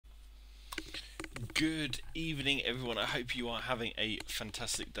Good evening, everyone. I hope you are having a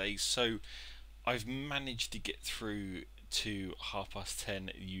fantastic day. So, I've managed to get through to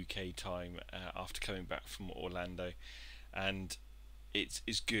 10:30 UK time after coming back from Orlando, and it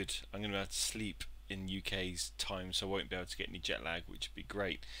is good. I'm going to be able to sleep in UK's time, so I won't be able to get any jet lag, which would be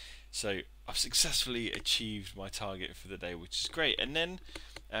great. So, I've successfully achieved my target for the day, which is great. And then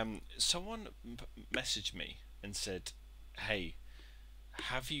someone messaged me and said, "Hey,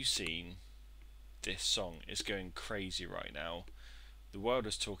 have you seen this song? It's going crazy right now. The world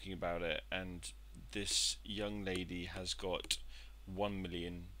is talking about it, and this young lady has got 1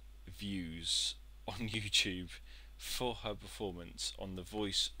 million views on YouTube for her performance on The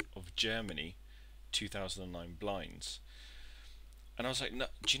Voice of Germany 2009 Blinds." And I was like, no,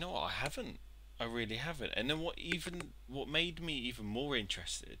 do you know what? I haven't. I really haven't. And then what made me even more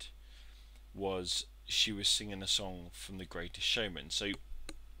interested was she was singing a song from The Greatest Showman. So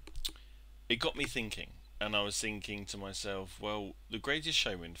it got me thinking, and I was thinking to myself, well, The Greatest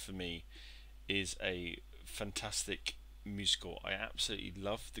Showman for me is a fantastic musical. I absolutely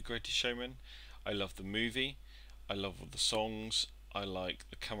love The Greatest Showman. I love the movie. I love all the songs. I like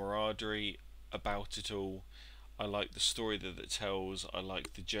the camaraderie about it all. I like the story that it tells. I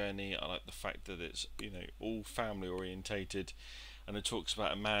like the journey. I like the fact that it's, all family orientated, and it talks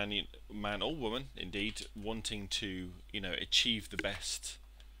about a man or woman, indeed, wanting to, achieve the best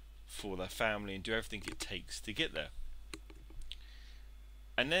for their family and do everything it takes to get there.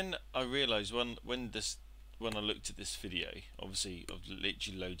 And then I realised when I looked at this video, obviously I've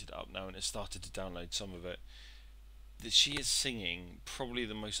literally loaded it up now and it started to download some of it, that she is singing probably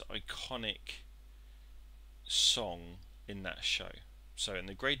the most iconic song in that show. So in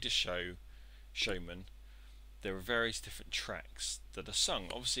The Greatest Showman, there are various different tracks that are sung.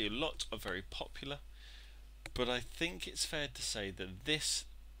 Obviously a lot are very popular, but I think it's fair to say that this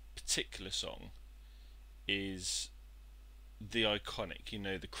particular song is the iconic,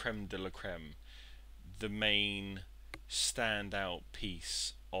 the creme de la creme, the main standout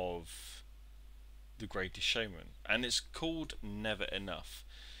piece of The Greatest Showman, and it's called Never Enough.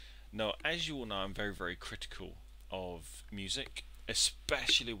 Now, as you all know, I'm very, very critical of music,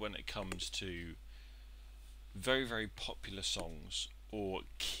 especially when it comes to very, very popular songs or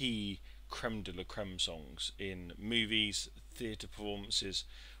key creme de la creme songs in movies, theatre performances,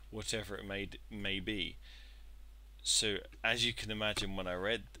 whatever it may be. So as you can imagine, when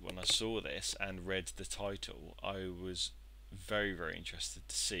I saw this and read the title, I was very, very interested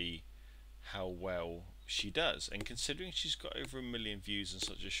to see how well she does, and considering she's got over 1 million views in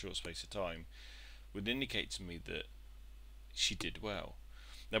such a short space of time, would indicate to me that she did well.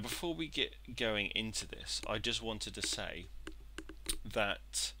 Now, before we get going into this, I just wanted to say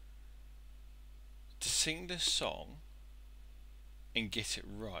that to sing this song and get it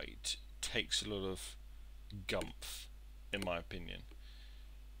right takes a lot of gumph, in my opinion,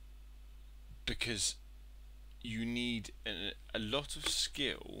 because you need a lot of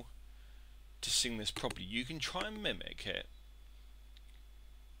skill to sing this properly. You can try and mimic it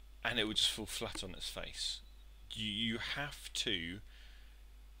and it will just fall flat on its face. You have to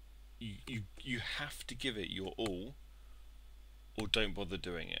you have to give it your all, or don't bother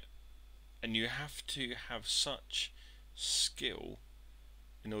doing it. And you have to have such skill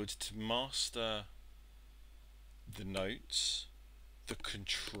in order to master the notes, the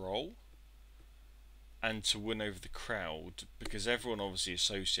control, and to win over the crowd, because everyone obviously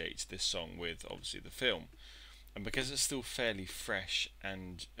associates this song with obviously the film, and because it's still fairly fresh,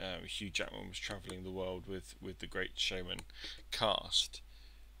 and Hugh Jackman was travelling the world with the Great Showman cast,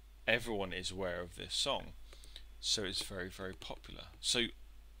 everyone is aware of this song, so it's very, very popular. So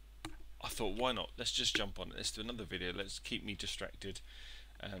I thought, why not? Let's just jump on it. Let's do another video. Let's keep me distracted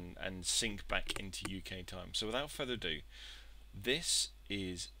and sync back into UK time. So without further ado, this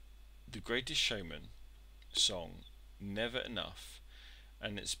is The Greatest Showman song, Never Enough,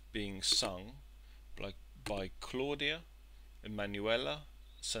 and it's being sung by Claudia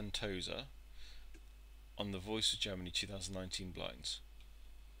Santoso on The Voice of Germany 2019 Blinds.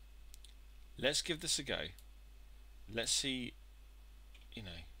 Let's give this a go. Let's see,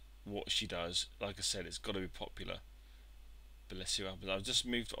 what she does. Like I said, it's got to be popular, but let's see what happens. I've just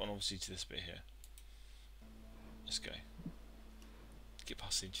moved on obviously to this bit here. Let's go. Get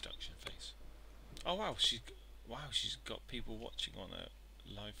past the introduction phase. Oh wow, she's got people watching on a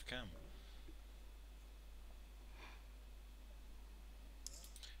live cam.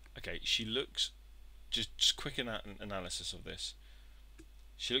 Okay, she looks, just quick analysis of this.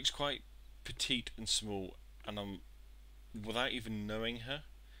 She looks quite petite and small, and without even knowing her,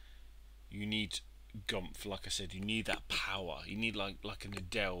 you need Gumph, like I said, you need that power. You need like an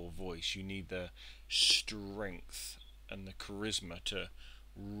Adele voice. You need the strength and the charisma to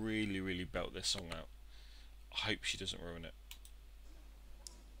really belt this song out. I hope she doesn't ruin it.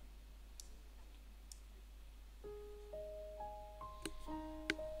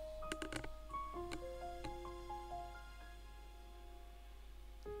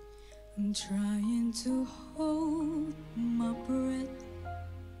 I'm trying to hold my breath,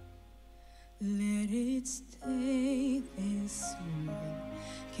 let it stay this way.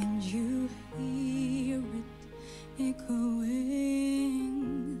 Can you hear it echoing?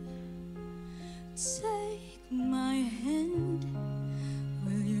 Take my hand,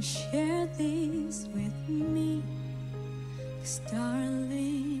 will you share this with me? 'Cause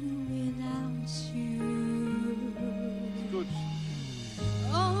darling, without you, Good.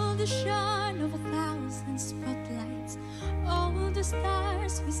 all the shine of 1,000 spotlights, all the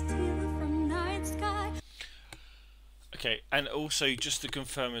stars we steal from night sky. Okay, and also just to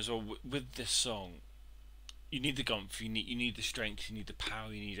confirm as well, with this song, you need the gumph, you need the strength, you need the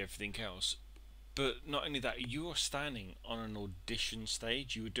power, you need everything else. But not only that, you are standing on an audition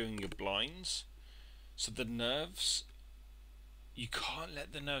stage. You were doing your blinds, so the nerves. You can't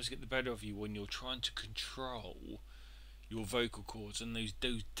let the nerves get the better of you when you're trying to control your vocal cords and those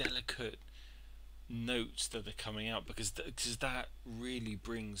delicate notes that are coming out, because that really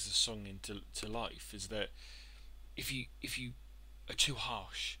brings the song into life. Is that if you are too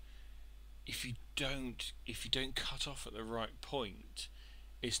harsh, if you don't cut off at the right point,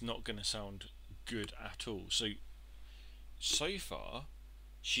 it's not going to sound good at all. So far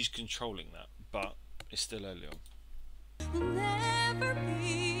she's controlling that, but it's still early on. Will never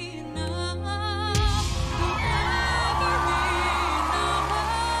be enough. Will never be enough.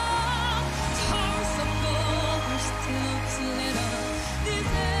 Towers of gold are still to lit up. These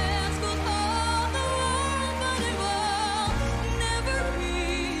hands could hold the world, but it will never be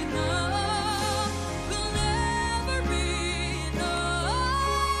enough. Will never be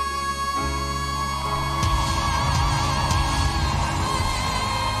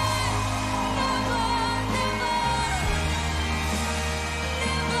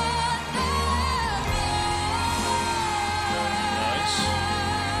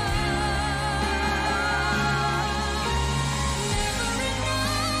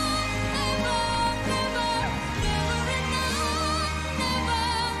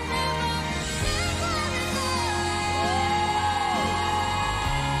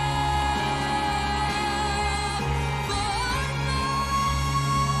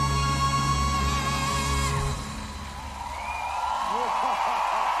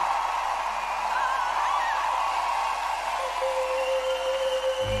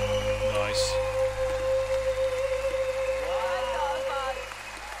Nice.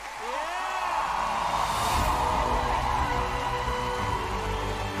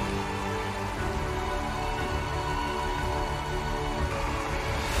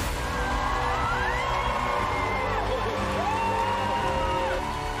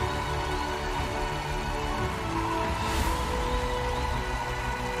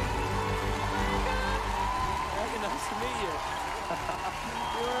 Nice to meet you.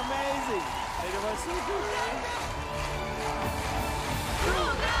 You were amazing. They were so good.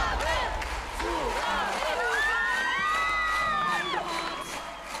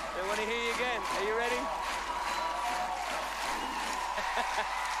 They want to hear you again. Are you ready?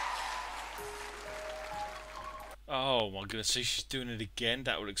 Oh my goodness, so she's doing it again?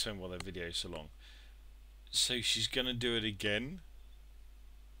 That will explain why that video is so long. So she's gonna do it again?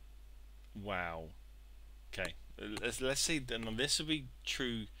 Wow. Okay, let's see, and this will be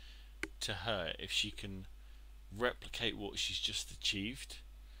true to her if she can replicate what she's just achieved,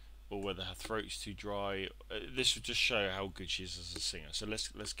 or whether her throat's too dry. This will just show how good she is as a singer. So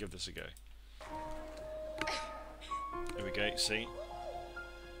let's give this a go. Here we go, see?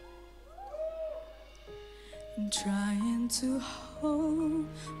 I'm trying to hold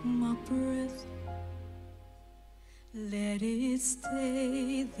my breath, let it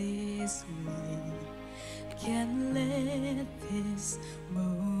stay this way. Can't let this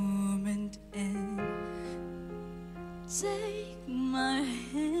moment end. Take my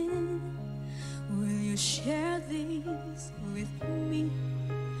hand, will you share this with me?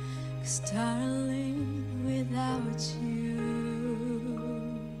 'Cause darling, without you,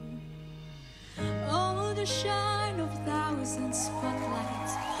 all the shine of 1,000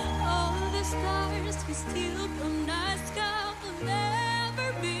 spotlights, all the stars we steal from night sky will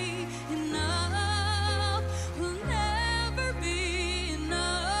never be enough. Will never be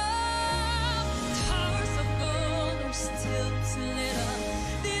enough. Towers of gold are still to lit up.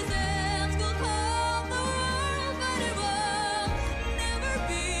 These hands will hold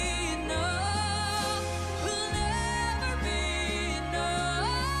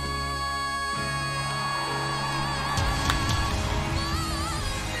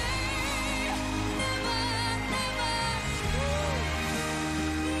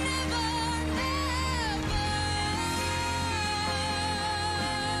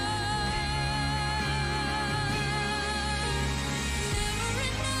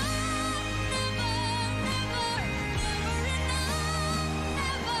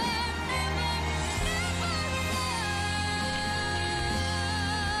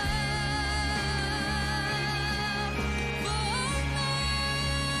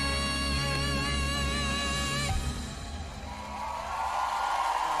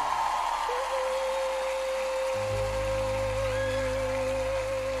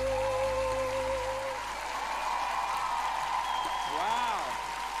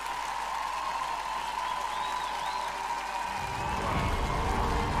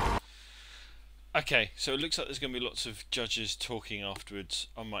Okay, so it looks like there's going to be lots of judges talking afterwards.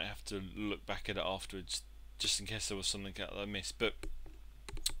 I might have to look back at it afterwards, just in case there was something that I missed. But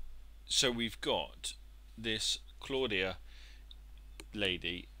so we've got this Claudia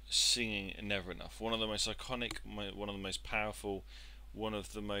lady singing "Never Enough," one of the most iconic, one of the most powerful, one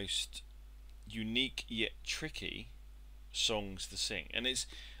of the most unique yet tricky songs to sing. And it's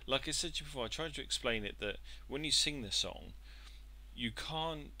like I said to you before. I tried to explain it that when you sing the song, you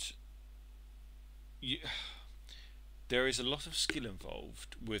can't. You, there is a lot of skill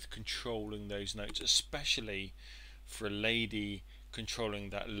involved with controlling those notes, especially for a lady controlling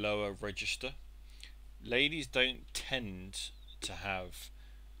that lower register. Ladies don't tend to have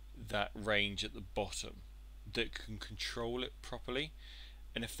that range at the bottom that can control it properly,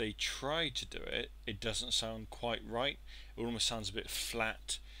 and if they try to do it, it doesn't sound quite right. It almost sounds a bit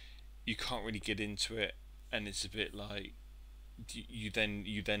flat. You can't really get into it, and it's a bit like you then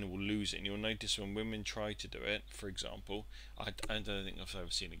will lose it. And you'll notice when women try to do it, for example, I don't think I've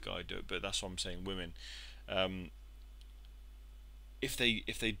ever seen a guy do it, but that's what I'm saying. Women, um, if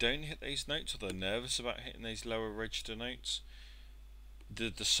they don't hit those notes, or they're nervous about hitting those lower register notes,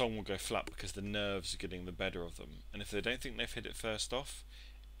 the song will go flat because the nerves are getting the better of them. And if they don't think they've hit it first off,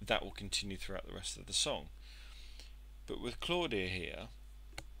 that will continue throughout the rest of the song. But with Claudia here,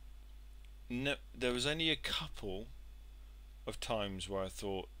 no, there was only a couple of times where I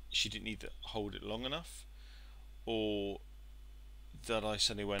thought she didn't need to hold it long enough, or that I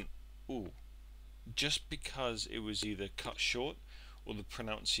suddenly went, ooh, just because it was either cut short or the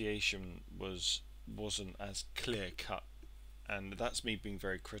pronunciation wasn't as clear cut, and that's me being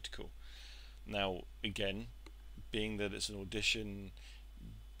very critical. Now, again, being that it's an audition,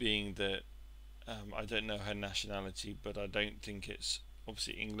 being that I don't know her nationality, but I don't think it's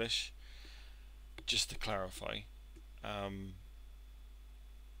obviously English. Just to clarify, um,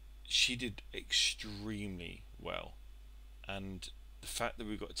 she did extremely well, and the fact that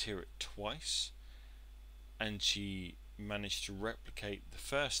we got to hear it twice, and she managed to replicate the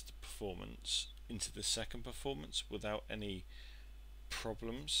first performance into the second performance without any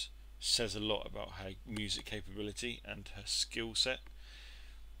problems, says a lot about her music capability and her skill set.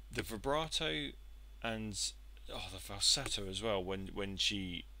 The vibrato and the falsetto as well, when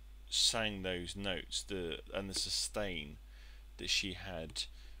she sang those notes, the sustain that she had,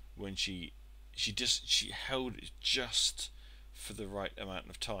 when she held it just for the right amount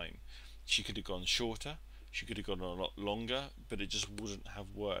of time. She could have gone shorter, she could have gone a lot longer, but it just wouldn't have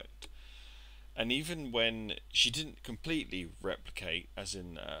worked. And even when she didn't completely replicate, as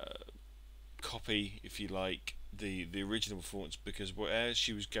in copy, if you like, the original performance, because whereas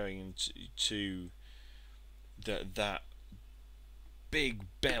she was going into that big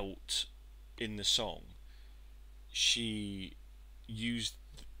belt in the song, she used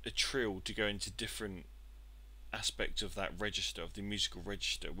a trill to go into different aspects of that register, of the musical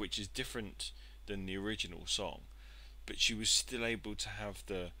register, which is different than the original song, but she was still able to have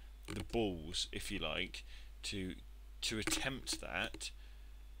the balls, if you like, to attempt that,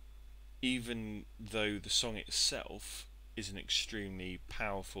 even though the song itself is an extremely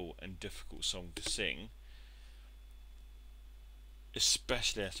powerful and difficult song to sing,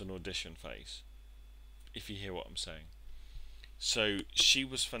 especially at an audition phase, if you hear what I'm saying. So she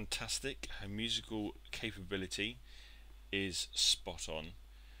was fantastic. Her musical capability is spot on.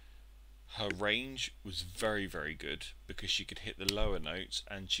 Her range was very, very good, because she could hit the lower notes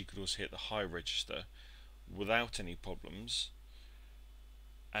and she could also hit the high register without any problems.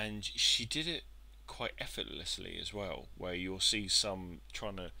 And she did it quite effortlessly as well, where you'll see some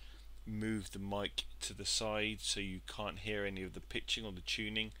trying to move the mic to the side so you can't hear any of the pitching or the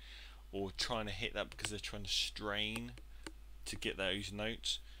tuning, or trying to hit that because they're trying to strain to get those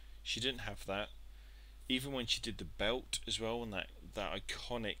notes. She didn't have that. Even when she did the belt as well, and that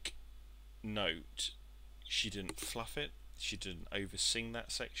iconic note, she didn't fluff it, she didn't over sing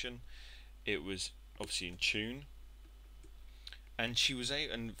that section. It was obviously in tune, and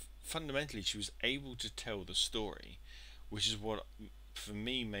and fundamentally she was able to tell the story, which is what for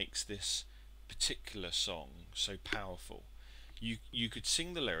me makes this particular song so powerful. You could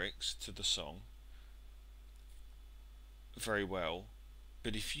sing the lyrics to the song very well,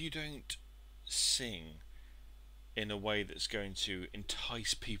 but if you don't sing in a way that's going to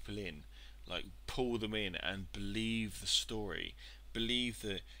entice people in, like pull them in and believe the story, believe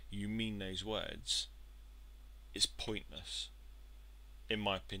that you mean those words, it's pointless, in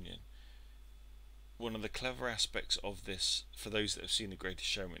my opinion. One of the clever aspects of this, for those that have seen The Greatest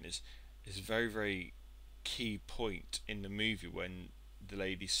Showman, is a very, very key point in the movie when the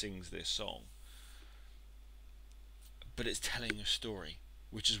lady sings this song. But it's telling a story.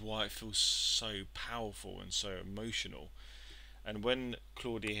 which is why it feels so powerful and so emotional. And when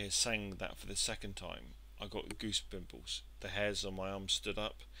Claudia here sang that for the second time, I got goose pimples. The hairs on my arm stood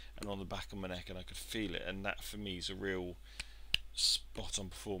up and on the back of my neck, and I could feel it. And that for me is a real spot on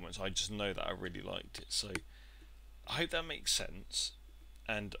performance. I just know that I really liked it. So I hope that makes sense.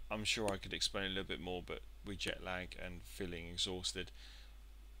 And I'm sure I could explain a little bit more, but with jet lag and feeling exhausted,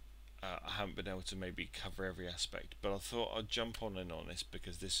 I haven't been able to maybe cover every aspect. But I thought I'd jump on and on this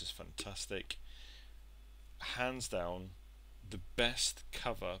because this is fantastic. Hands down, the best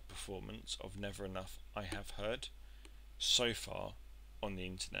cover performance of Never Enough I have heard so far on the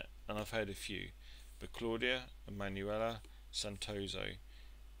internet, and I've heard a few, but Claudia Santoso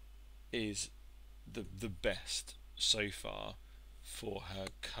is the best so far for her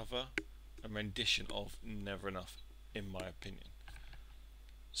cover and rendition of Never Enough, in my opinion.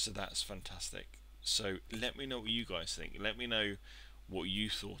 So that's fantastic. So let me know what you guys think. Let me know what you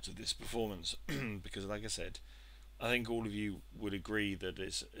thought of this performance because like I said, I think all of you would agree that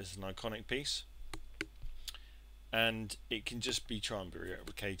it's an iconic piece, and it can just be try and be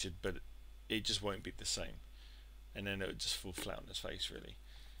replicated, but it just won't be the same, and then it would just fall flat on its face, really.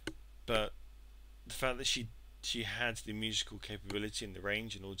 But the fact that she had the musical capability and the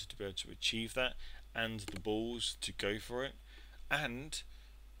range in order to be able to achieve that, and the balls to go for it, and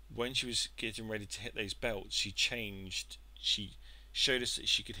when she was getting ready to hit those belts, she showed us that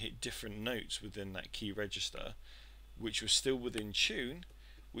she could hit different notes within that key register, which was still within tune,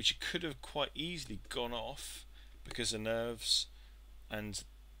 which could have quite easily gone off because of nerves and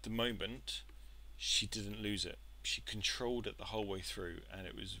the moment. She didn't lose it. She controlled it the whole way through, and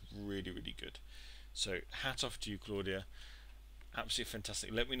it was really, really good. So hat off to you, Claudia. Absolutely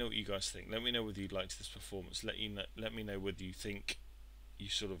fantastic. Let me know what you guys think. Let me know whether you liked this performance. Let me know whether you think you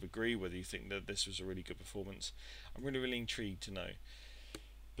sort of agree, whether you think that this was a really good performance. I'm really, really intrigued to know.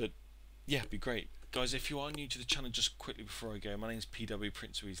 But yeah, it'd be great. Guys, if you are new to the channel, just quickly before I go, my name is PW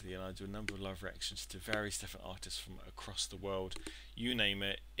Prince Weasley, and I do a number of live reactions to various different artists from across the world. You name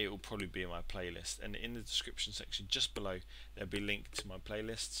it, it will probably be in my playlist. And in the description section just below, there'll be a link to my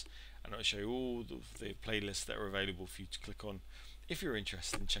playlists, and I'll show you all the playlists that are available for you to click on if you're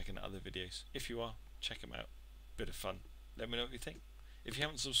interested in checking out other videos. If you are, check them out. Bit of fun. Let me know what you think. If you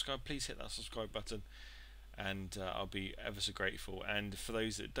haven't subscribed, please hit that subscribe button, and I'll be ever so grateful. And for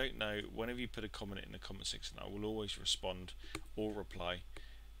those that don't know, whenever you put a comment in the comment section, I will always respond or reply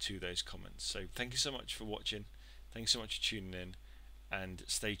to those comments. So thank you so much for watching, thanks so much for tuning in, and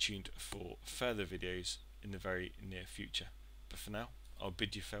stay tuned for further videos in the very near future. But for now, I'll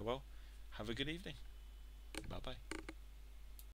bid you farewell. Have a good evening. Bye bye.